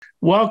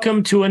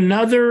Welcome to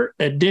another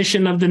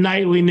edition of the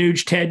Nightly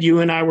Nuge. Ted,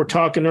 you and I were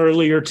talking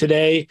earlier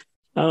today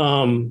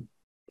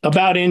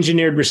about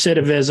engineered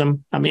recidivism.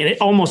 I mean,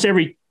 almost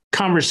every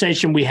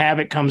conversation we have,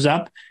 it comes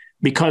up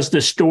because the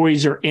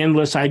stories are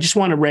endless. I just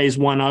want to raise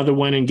one other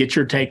one and get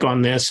your take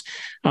on this.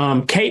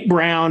 Kate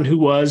Brown, who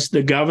was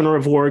the governor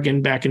of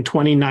Oregon back in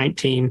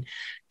 2019,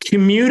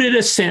 commuted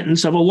a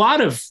sentence of a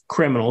lot of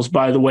criminals,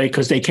 by the way,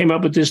 because they came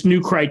up with this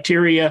new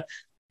criteria,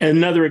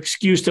 another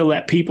excuse to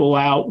let people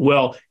out.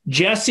 Well,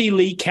 Jesse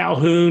Lee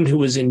Calhoun, who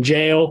was in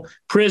jail,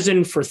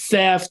 prison for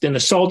theft and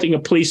assaulting a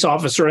police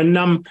officer,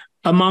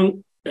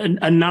 among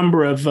a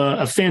number of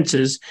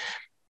offenses.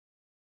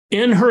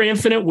 In her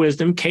infinite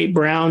wisdom, Kate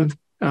Brown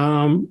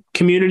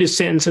commuted his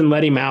sentence and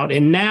let him out.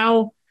 And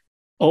now,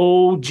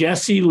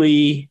 Jesse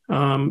Lee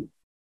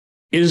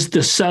is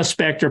the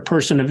suspect or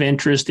person of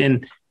interest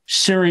in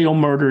serial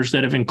murders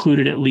that have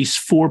included at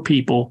least 4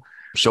 people.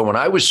 So when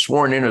I was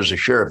sworn in as a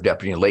sheriff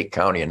deputy in Lake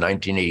County in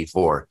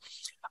 1984,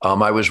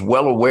 I was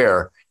well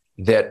aware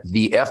that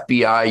the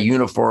FBI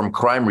Uniform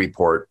Crime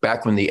Report,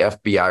 back when the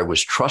FBI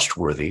was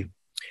trustworthy,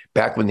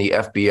 back when the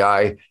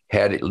FBI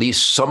had at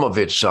least some of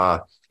its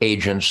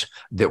agents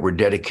that were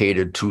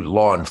dedicated to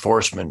law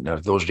enforcement. Now,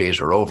 those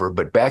days are over,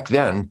 but back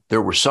then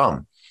there were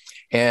some.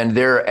 And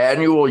their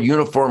annual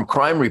Uniform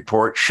Crime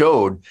Report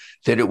showed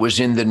that it was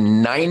in the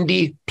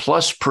 90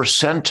 plus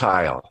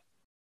percentile.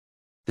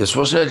 This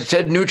wasn't a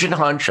Ted Nugent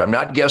hunch. I'm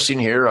not guessing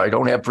here. I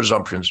don't have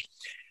presumptions.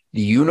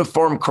 The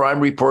Uniform Crime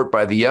Report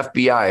by the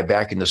FBI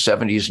back in the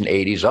 70s and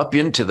 80s, up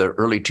into the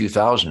early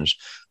 2000s,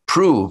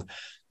 proved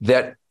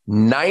that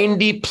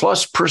 90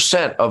 plus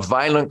percent of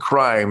violent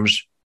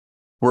crimes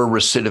were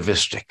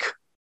recidivistic.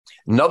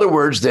 In other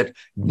words, that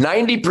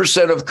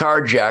 90% of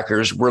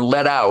carjackers were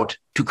let out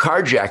to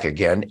carjack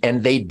again,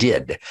 and they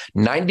did.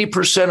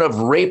 90% of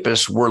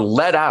rapists were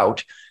let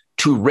out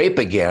to rape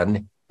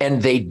again,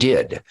 and they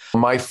did.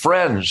 My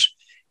friends,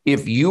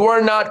 if you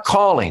are not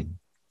calling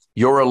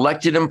your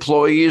elected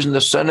employees in the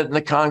Senate and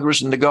the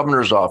Congress and the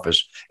governor's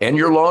office and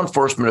your law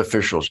enforcement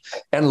officials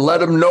and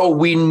let them know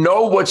we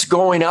know what's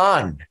going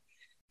on,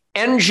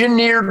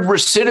 engineered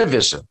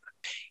recidivism.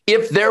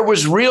 If there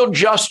was real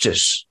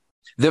justice,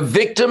 the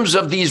victims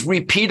of these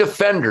repeat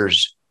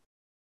offenders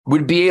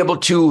would be able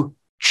to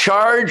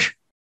charge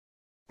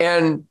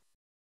and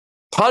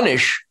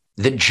punish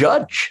the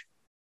judge,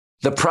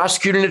 the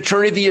prosecuting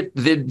attorney,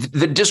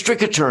 the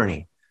district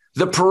attorney,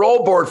 the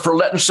parole board for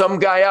letting some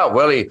guy out.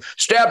 Well, he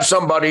stabbed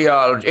somebody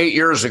 8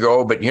 years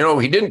ago, but,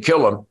 he didn't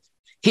kill him.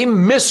 He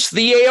missed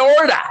the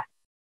aorta.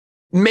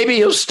 Maybe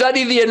he'll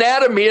study the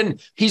anatomy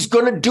and he's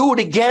going to do it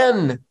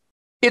again.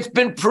 It's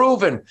been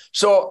proven.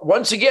 So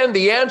once again,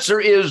 the answer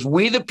is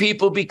we, the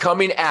people,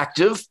 becoming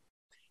active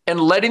and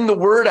letting the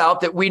word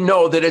out that we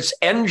know that it's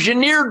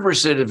engineered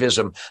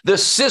recidivism. The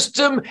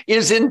system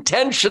is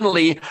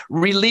intentionally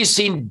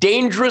releasing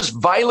dangerous,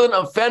 violent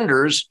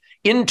offenders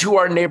into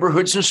our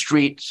neighborhoods and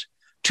streets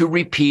to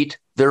repeat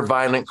their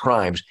violent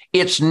crimes.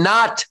 It's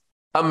not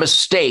a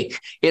mistake.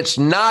 It's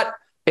not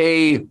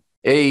they're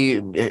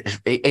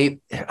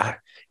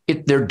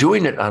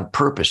doing it on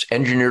purpose.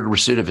 Engineered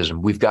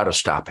recidivism. We've got to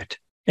stop it.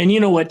 And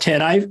you know what,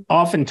 Ted, I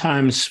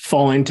oftentimes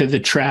fall into the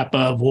trap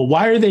of, well,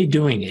 why are they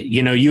doing it?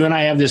 You and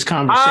I have this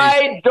conversation.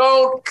 I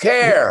don't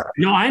care.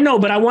 No, I know,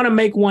 but I want to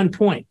make one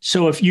point.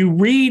 So if you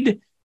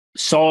read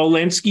Saul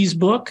Alinsky's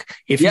book,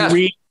 if you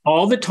read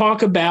all the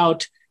talk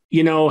about,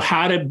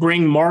 how to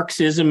bring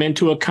Marxism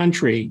into a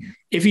country,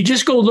 if you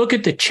just go look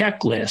at the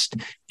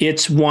checklist,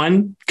 it's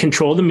 1,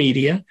 control the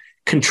media,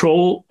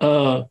 control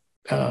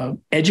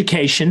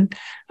education,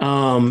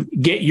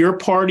 get your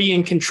party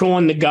in control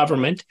in the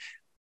government,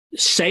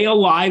 say a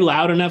lie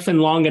loud enough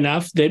and long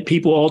enough that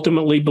people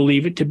ultimately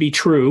believe it to be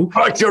true.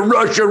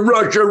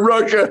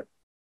 Russia.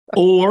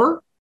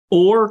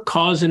 Or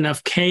cause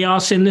enough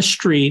chaos in the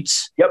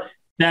streets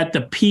that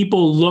the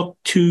people look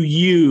to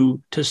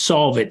you to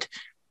solve it.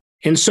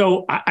 And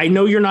so I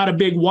know you're not a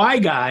big why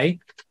guy,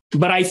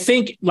 but I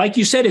think, like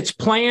you said, it's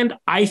planned.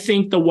 I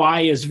think the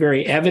why is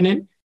very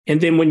evident. And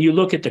then when you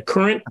look at the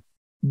current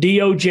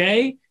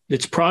DOJ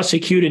that's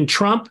prosecuting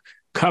Trump,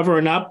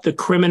 covering up the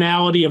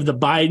criminality of the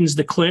Bidens,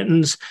 the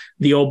Clintons,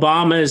 the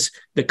Obamas,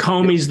 the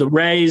Comeys, the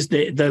Rays,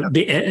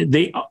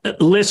 the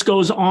list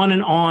goes on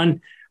and on.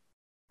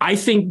 I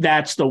think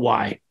that's the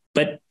why.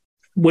 But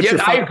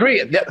I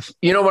agree.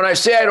 When I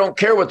say I don't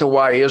care what the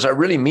why is, I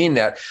really mean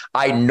that.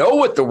 I know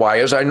what the why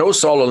is. I know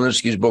Saul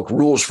Alinsky's book,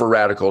 Rules for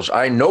Radicals.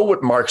 I know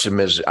what Marxism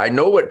is. I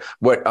know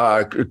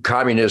what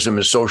communism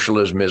and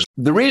socialism is.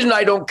 The reason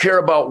I don't care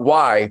about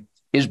why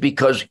is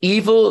because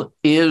evil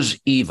is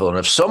evil. And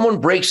if someone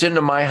breaks into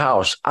my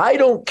house, I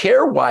don't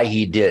care why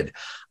he did.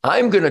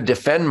 I'm going to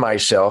defend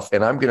myself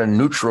and I'm going to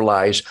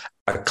neutralize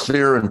a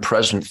clear and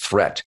present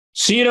threat.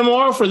 See you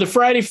tomorrow for the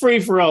Friday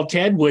Free-for-All,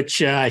 Ted,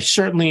 which I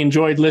certainly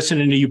enjoyed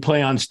listening to you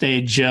play on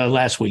stage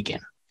last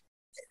weekend.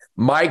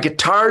 My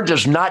guitar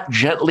does not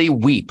gently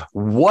weep.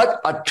 What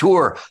a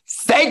tour.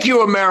 Thank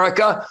you,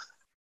 America.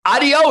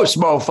 Adios,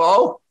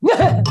 mofo.